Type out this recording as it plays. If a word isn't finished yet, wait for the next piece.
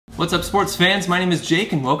What's up, sports fans? My name is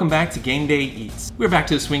Jake, and welcome back to Game Day Eats. We're back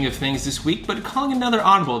to the swing of things this week, but calling another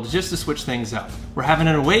audible just to switch things up. We're having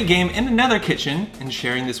an away game in another kitchen and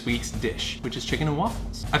sharing this week's dish, which is chicken and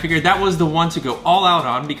waffles. I figured that was the one to go all out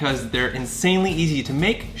on because they're insanely easy to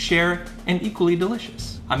make, share, and equally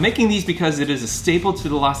delicious. I'm making these because it is a staple to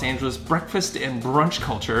the Los Angeles breakfast and brunch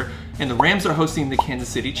culture, and the Rams are hosting the Kansas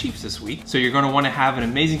City Chiefs this week, so you're going to want to have an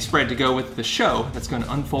amazing spread to go with the show that's going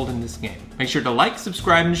to unfold in this game. Make sure to like,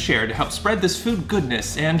 subscribe, and share to help spread this food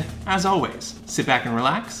goodness, and as always, sit back and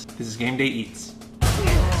relax. This is Game Day Eats.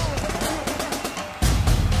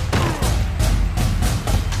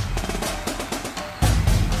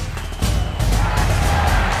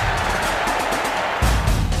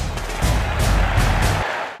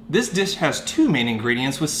 This dish has two main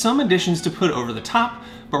ingredients with some additions to put over the top,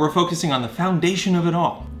 but we're focusing on the foundation of it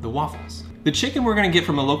all, the waffles. The chicken we're going to get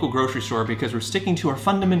from a local grocery store because we're sticking to our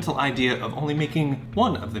fundamental idea of only making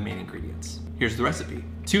one of the main ingredients. Here's the recipe.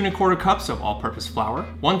 2 1/4 cups of all-purpose flour,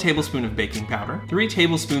 1 tablespoon of baking powder, 3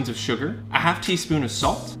 tablespoons of sugar, a half teaspoon of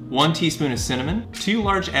salt, 1 teaspoon of cinnamon, 2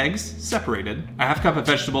 large eggs separated, a half cup of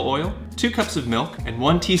vegetable oil, 2 cups of milk, and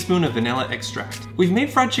 1 teaspoon of vanilla extract. We've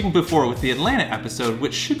made fried chicken before with the Atlanta episode,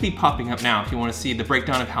 which should be popping up now if you want to see the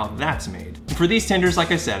breakdown of how that's made. And for these tenders,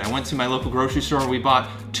 like I said, I went to my local grocery store and we bought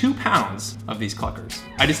 2 pounds of these cluckers.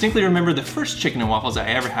 I distinctly remember the first chicken and waffles I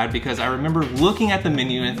ever had because I remember looking at the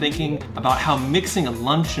menu and thinking about how mixing a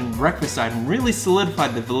lunch and breakfast item really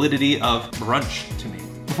solidified the validity of brunch to me.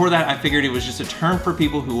 Before that, I figured it was just a term for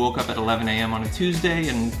people who woke up at 11 a.m. on a Tuesday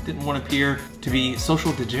and didn't want to appear to be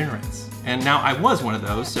social degenerates. And now I was one of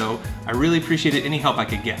those, so I really appreciated any help I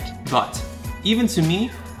could get. But even to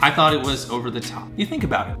me, I thought it was over the top. You think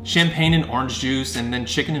about it. Champagne and orange juice and then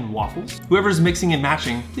chicken and waffles. Whoever's mixing and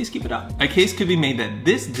matching, please keep it up. A case could be made that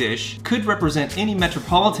this dish could represent any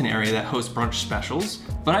metropolitan area that hosts brunch specials,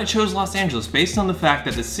 but I chose Los Angeles based on the fact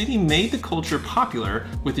that the city made the culture popular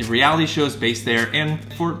with the reality shows based there, and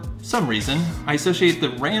for some reason, I associate the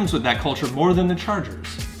Rams with that culture more than the Chargers.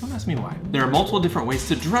 Don't ask me why. There are multiple different ways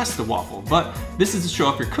to dress the waffle, but this is to show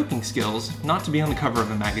off your cooking skills, not to be on the cover of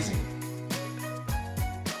a magazine.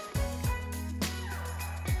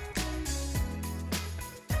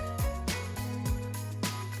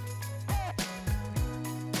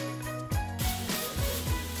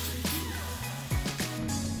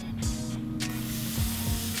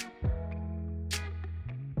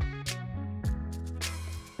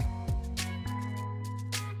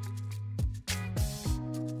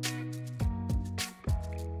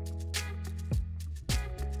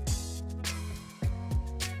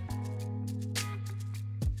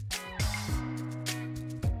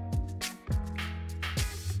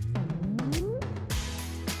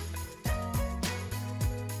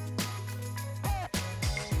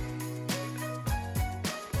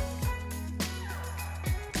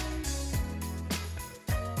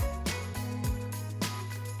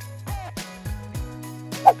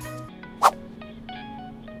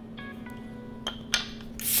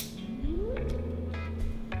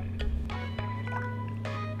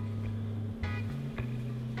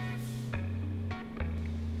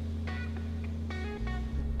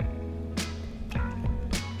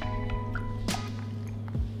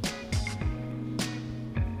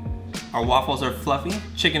 Our waffles are fluffy,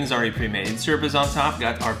 chicken is already pre-made, syrup is on top,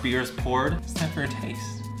 got our beers poured. It's time for a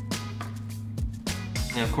taste.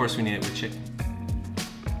 And of course we need it with chicken.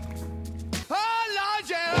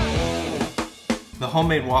 The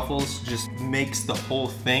homemade waffles just makes the whole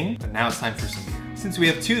thing, but now it's time for some beer. Since we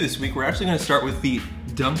have 2 this week, we're actually gonna start with the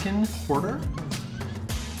Dunkin' Porter.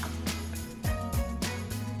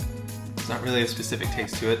 It's not really a specific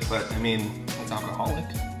taste to it, but I mean, it's alcoholic.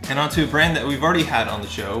 And onto a brand that we've already had on the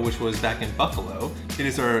show, which was back in Buffalo. It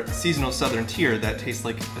is our seasonal southern tier that tastes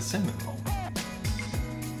like a cinnamon roll.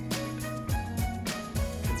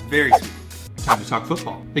 It's very sweet. Time to talk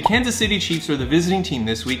football. The Kansas City Chiefs are the visiting team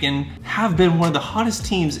this week and have been one of the hottest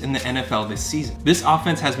teams in the NFL this season. This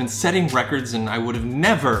offense has been setting records, and I would have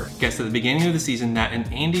never guessed at the beginning of the season that an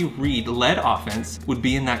Andy Reid-led offense would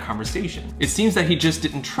be in that conversation. It seems that he just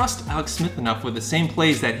didn't trust Alex Smith enough with the same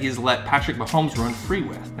plays that he has let Patrick Mahomes run free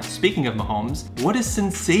with. Now, speaking of Mahomes, what a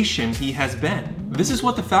sensation he has been. This is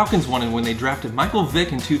what the Falcons wanted when they drafted Michael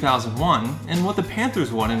Vick in 2001, and what the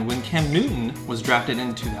Panthers wanted when Cam Newton was drafted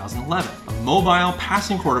in 2011. A mobile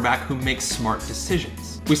passing quarterback who makes smart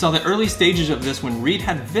decisions. We saw the early stages of this when Reid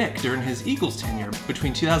had Vick during his Eagles tenure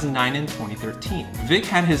between 2009 and 2013. Vick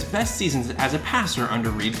had his best seasons as a passer under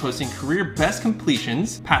Reid, posting career best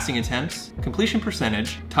completions, passing attempts, completion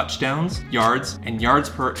percentage, touchdowns, yards, and yards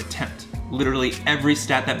per attempt. Literally every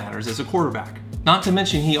stat that matters as a quarterback. Not to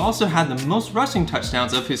mention, he also had the most rushing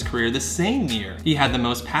touchdowns of his career the same year he had the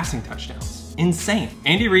most passing touchdowns. Insane.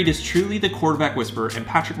 Andy Reid is truly the quarterback whisperer, and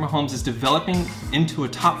Patrick Mahomes is developing into a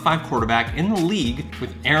top 5 quarterback in the league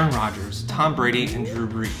with Aaron Rodgers, Tom Brady, and Drew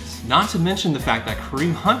Brees. Not to mention the fact that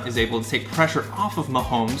Kareem Hunt is able to take pressure off of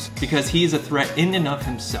Mahomes because he is a threat in and of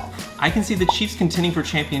himself. I can see the Chiefs contending for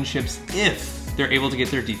championships if they're able to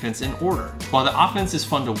get their defense in order. While the offense is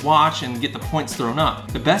fun to watch and get the points thrown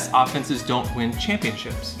up, the best offenses don't win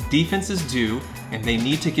championships. Defenses do, and they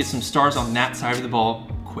need to get some stars on that side of the ball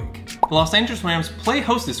quick. The Los Angeles Rams play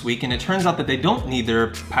host this week, and it turns out that they don't need their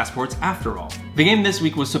passports after all. The game this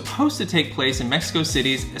week was supposed to take place in Mexico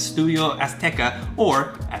City's Estadio Azteca,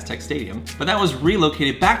 or Aztec Stadium, but that was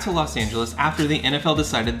relocated back to Los Angeles after the NFL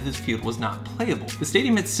decided that the field was not playable. The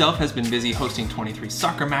stadium itself has been busy hosting 23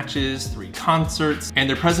 soccer matches, 3 concerts, and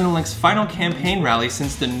their president-elect's final campaign rally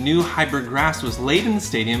since the new hybrid grass was laid in the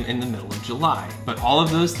stadium in the middle of July. But all of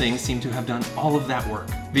those things seem to have done all of that work.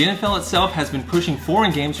 The NFL itself has been pushing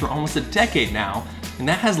foreign games for almost a decade now, and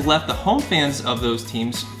that has left the home fans of those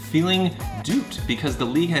teams feeling duped because the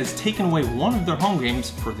league has taken away one of their home games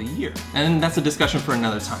for the year. And that's a discussion for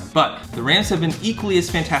another time. But the Rams have been equally as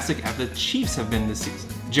fantastic as the Chiefs have been this season.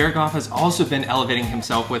 Jared Goff has also been elevating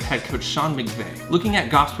himself with head coach Sean McVay. Looking at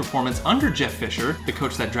Goff's performance under Jeff Fisher, the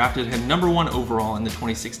coach that drafted him #1 overall in the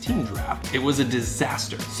 2016 draft, it was a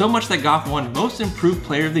disaster. So much that Goff won Most Improved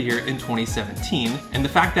Player of the Year in 2017, and the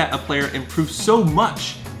fact that a player improved so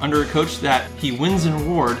much under a coach that he wins an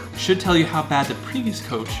award should tell you how bad the previous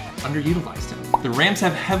coach underutilized him. The Rams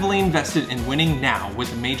have heavily invested in winning now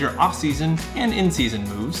with major offseason and in-season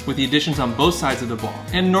moves, with the additions on both sides of the ball.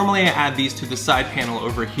 And normally I add these to the side panel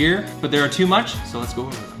over here, but there are too much, so let's go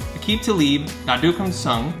over them. Aqib Talib, Nadukam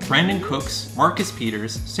Sung, Brandon Cooks, Marcus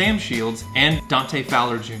Peters, Sam Shields, and Dante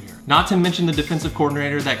Fowler Jr. Not to mention the defensive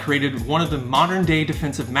coordinator that created one of the modern-day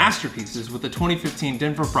defensive masterpieces with the 2015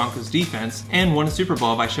 Denver Broncos defense and won a Super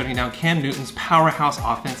Bowl by shutting down Cam Newton's powerhouse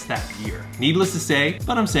offense that year. Needless to say,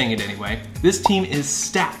 but I'm saying it anyway, this team is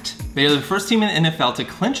stacked. They are the first team in the NFL to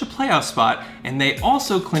clinch a playoff spot, and they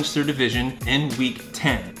also clinched their division in Week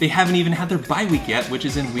 10. They haven't even had their bye week yet, which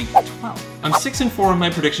is in Week 12. I'm 6-4 in my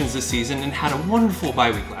predictions this season and had a wonderful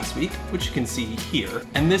bye week last week, which you can see here,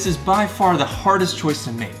 and this is by far the hardest choice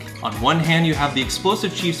to make. On one hand, you have the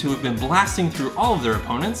explosive Chiefs who have been blasting through all of their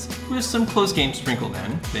opponents, with some close games sprinkled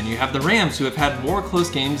in. Then you have the Rams who have had more close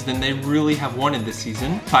games than they really have won in this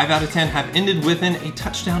season. 5 out of 10 have ended within a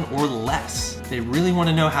touchdown or less. They really want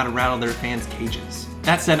to know how to rattle their fans' cages.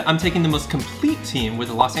 That said, I'm taking the most complete team with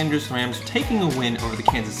the Los Angeles Rams taking a win over the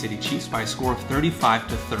Kansas City Chiefs by a score of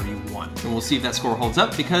 35-31. And we'll see if that score holds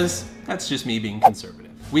up because that's just me being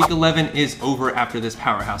conservative. Week 11 is over after this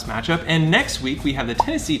powerhouse matchup, and next week we have the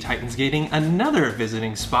Tennessee Titans getting another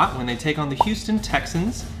visiting spot when they take on the Houston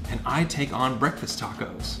Texans, and I take on breakfast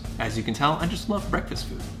tacos. As you can tell, I just love breakfast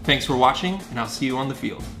food. Thanks for watching, and I'll see you on the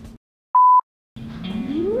field.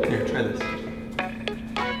 Here, try this.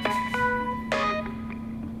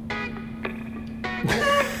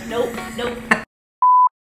 Nope.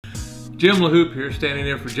 Jim LeHeup here, standing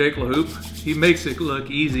in for Jake LeHeup. He makes it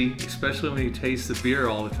look easy, especially when he tastes the beer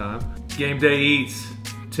all the time. Game Day Eats,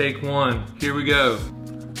 take 1. Here we go.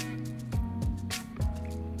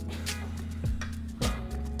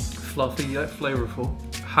 Fluffy yet flavorful.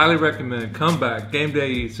 Highly recommend. Come back. Game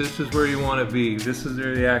Day Eats. This is where you want to be. This is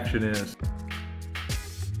where the action is.